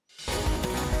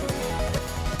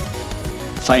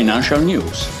Financial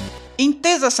News.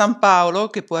 Intesa San Paolo,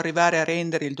 che può arrivare a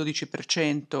rendere il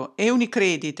 12%, e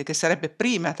Unicredit, che sarebbe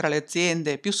prima tra le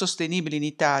aziende più sostenibili in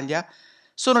Italia,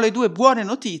 sono le due buone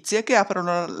notizie che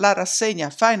aprono la rassegna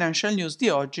Financial News di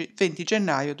oggi, 20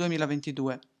 gennaio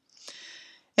 2022.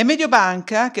 È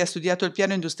Mediobanca, che ha studiato il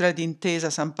piano industriale di Intesa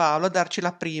San Paolo, a darci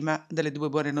la prima delle due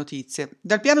buone notizie.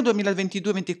 Dal piano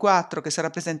 2022-24, che sarà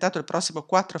presentato il prossimo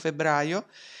 4 febbraio,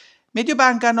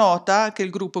 Mediobanca nota che il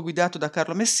gruppo guidato da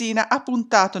Carlo Messina ha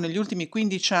puntato negli ultimi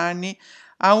 15 anni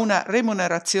a una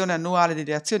remunerazione annuale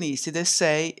degli azionisti del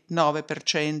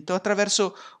 6-9%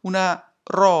 attraverso una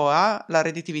ROA, la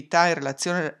redditività in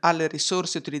relazione alle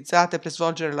risorse utilizzate per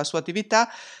svolgere la sua attività,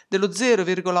 dello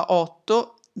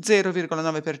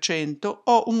 0,8-0,9%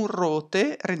 o un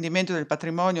ROTE, rendimento del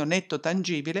patrimonio netto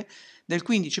tangibile, del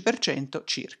 15%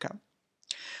 circa.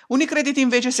 Unicredit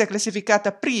invece si è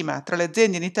classificata prima tra le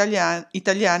aziende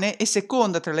italiane e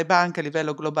seconda tra le banche a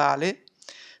livello globale,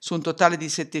 su un totale di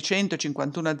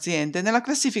 751 aziende, nella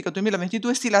classifica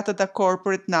 2022 stilata da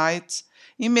Corporate Knights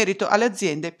in merito alle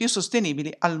aziende più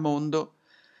sostenibili al mondo.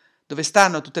 Dove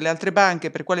stanno tutte le altre banche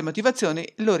e per quali motivazioni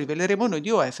lo riveleremo noi di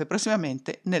OF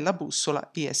prossimamente nella bussola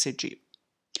ESG.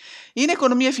 In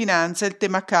economia e finanza il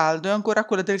tema caldo è ancora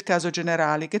quello del caso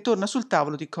Generali, che torna sul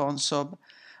tavolo di Consob.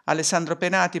 Alessandro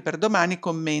Penati per Domani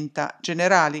commenta: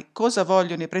 Generali, cosa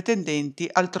vogliono i pretendenti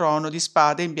al trono di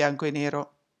spade in bianco e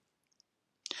nero?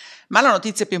 Ma la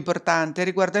notizia più importante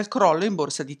riguarda il crollo in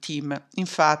borsa di TIM.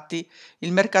 Infatti,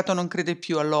 il mercato non crede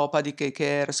più all'OPA di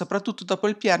KKR, soprattutto dopo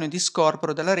il piano di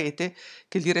scorporo della rete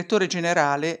che il direttore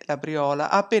generale, Labriola,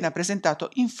 ha appena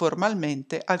presentato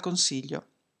informalmente al Consiglio.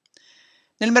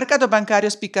 Nel mercato bancario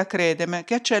spicca Credem,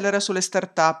 che accelera sulle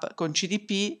start-up con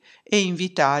CDP e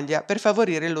Invitalia per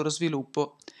favorire il loro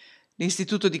sviluppo.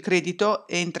 L'istituto di credito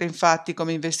entra infatti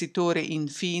come investitore in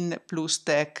Fin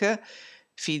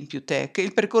più Tech,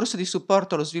 il percorso di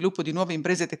supporto allo sviluppo di nuove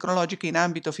imprese tecnologiche in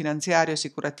ambito finanziario,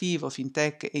 assicurativo,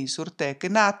 fintech e insurtech,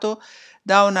 nato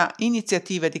da una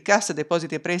iniziativa di Cassa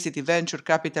Depositi e Prestiti Venture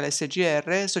Capital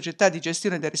SGR, società di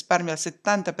gestione del risparmio al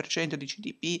 70% di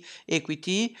CDP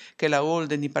Equity, che è la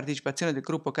holding di partecipazione del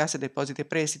gruppo Cassa Depositi e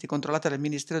Prestiti controllata dal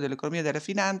Ministero dell'Economia e delle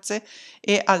Finanze,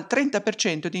 e al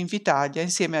 30% di Invitalia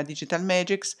insieme a Digital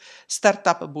Magics,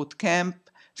 Startup Bootcamp,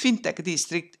 Fintech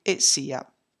District e SIA.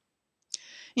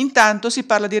 Intanto si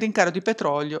parla di rincaro di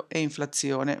petrolio e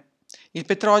inflazione. Il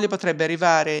petrolio potrebbe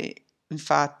arrivare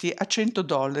infatti a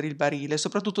 $100 il barile,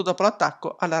 soprattutto dopo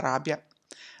l'attacco all'Arabia,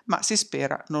 ma si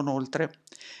spera non oltre.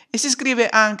 E si scrive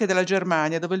anche della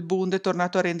Germania, dove il Bund è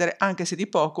tornato a rendere, anche se di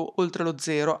poco, oltre lo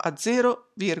zero, a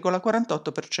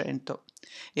 0,48%.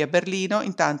 E a Berlino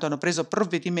intanto hanno preso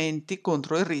provvedimenti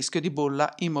contro il rischio di bolla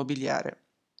immobiliare.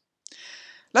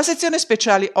 La sezione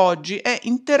speciali oggi è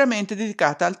interamente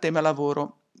dedicata al tema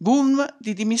lavoro. Boom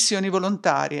di dimissioni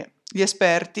volontarie. Gli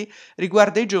esperti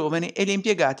riguarda i giovani e gli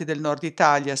impiegati del nord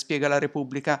Italia, spiega la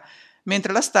Repubblica,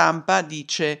 mentre la Stampa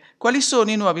dice quali sono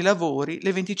i nuovi lavori,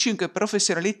 le 25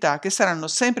 professionalità che saranno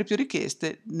sempre più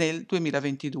richieste nel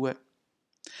 2022.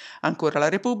 Ancora la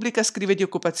Repubblica scrive di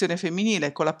occupazione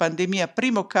femminile, con la pandemia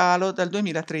primo calo dal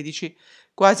 2013,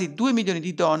 quasi 2 milioni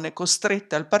di donne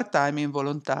costrette al part-time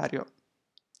involontario.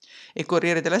 E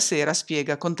Corriere della Sera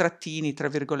spiega contrattini, tra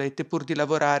virgolette, pur di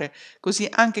lavorare, così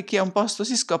anche chi ha un posto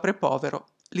si scopre povero,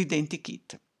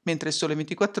 l'identikit. Mentre il Sole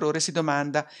 24 Ore si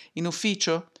domanda, in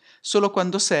ufficio? Solo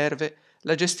quando serve,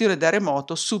 la gestione da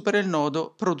remoto supera il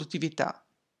nodo produttività.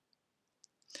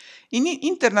 In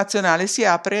internazionale si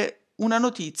apre una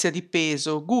notizia di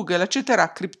peso: Google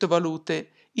accetterà criptovalute.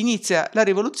 Inizia la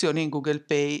rivoluzione in Google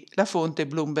Pay, la fonte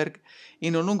Bloomberg,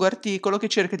 in un lungo articolo che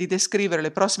cerca di descrivere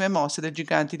le prossime mosse del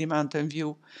gigante di Mountain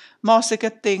View, mosse che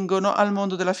attengono al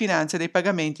mondo della finanza e dei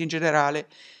pagamenti in generale.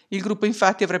 Il gruppo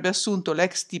infatti avrebbe assunto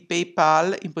l'ex di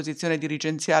PayPal, in posizione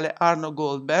dirigenziale Arno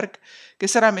Goldberg, che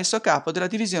sarà messo a capo della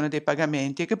divisione dei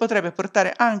pagamenti e che potrebbe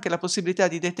portare anche la possibilità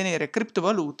di detenere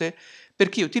criptovalute per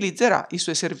chi utilizzerà i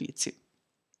suoi servizi.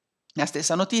 La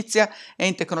stessa notizia è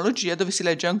in tecnologia, dove si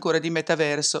legge ancora di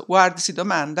metaverso. Ward si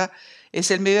domanda: e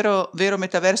se il vero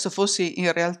metaverso fosse in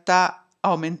realtà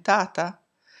aumentata?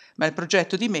 Ma il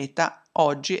progetto di Meta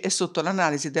oggi è sotto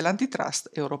l'analisi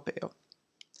dell'antitrust europeo.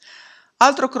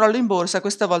 Altro crollo in borsa,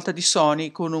 questa volta di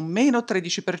Sony, con un meno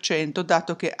 13%,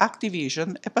 dato che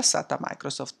Activision è passata a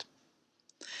Microsoft.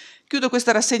 Chiudo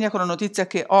questa rassegna con la notizia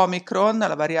che Omicron,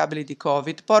 la variabile di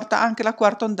Covid, porta anche la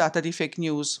quarta ondata di fake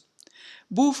news.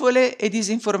 Bufale e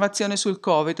disinformazione sul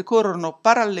Covid corrono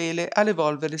parallele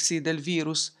all'evolversi del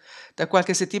virus. Da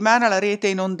qualche settimana la rete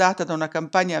è inondata da una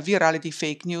campagna virale di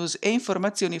fake news e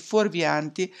informazioni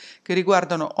fuorvianti che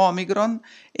riguardano Omicron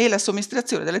e la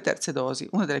somministrazione delle terze dosi.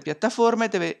 Una delle piattaforme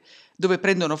dove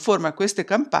prendono forma queste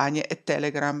campagne è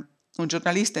Telegram. Un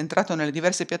giornalista è entrato nelle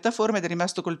diverse piattaforme ed è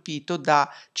rimasto colpito da,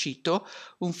 cito,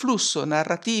 un flusso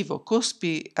narrativo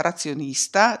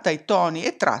cospirazionista dai toni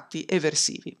e tratti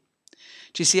eversivi.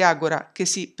 Ci si augura che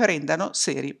si prendano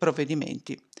seri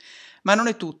provvedimenti. Ma non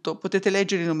è tutto, potete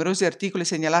leggere i numerosi articoli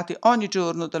segnalati ogni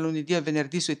giorno dal lunedì al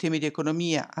venerdì sui temi di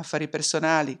economia, affari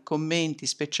personali, commenti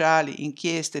speciali,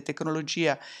 inchieste,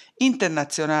 tecnologia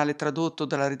internazionale tradotto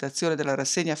dalla redazione della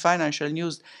rassegna Financial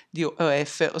News di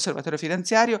OF, Osservatorio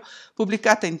Finanziario,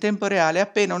 pubblicata in tempo reale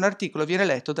appena un articolo viene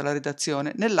letto dalla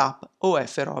redazione nell'app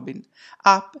OF Robin,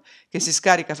 app che si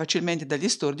scarica facilmente dagli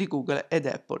store di Google ed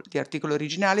Apple. Gli articoli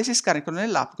originali si scaricano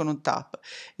nell'app con un tap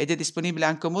ed è disponibile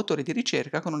anche un motore di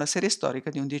ricerca con una serie storica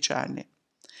di 11 anni.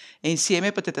 E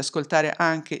insieme potete ascoltare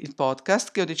anche il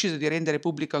podcast che ho deciso di rendere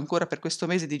pubblico ancora per questo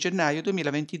mese di gennaio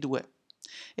 2022.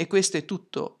 E questo è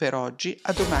tutto per oggi,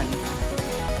 a domani.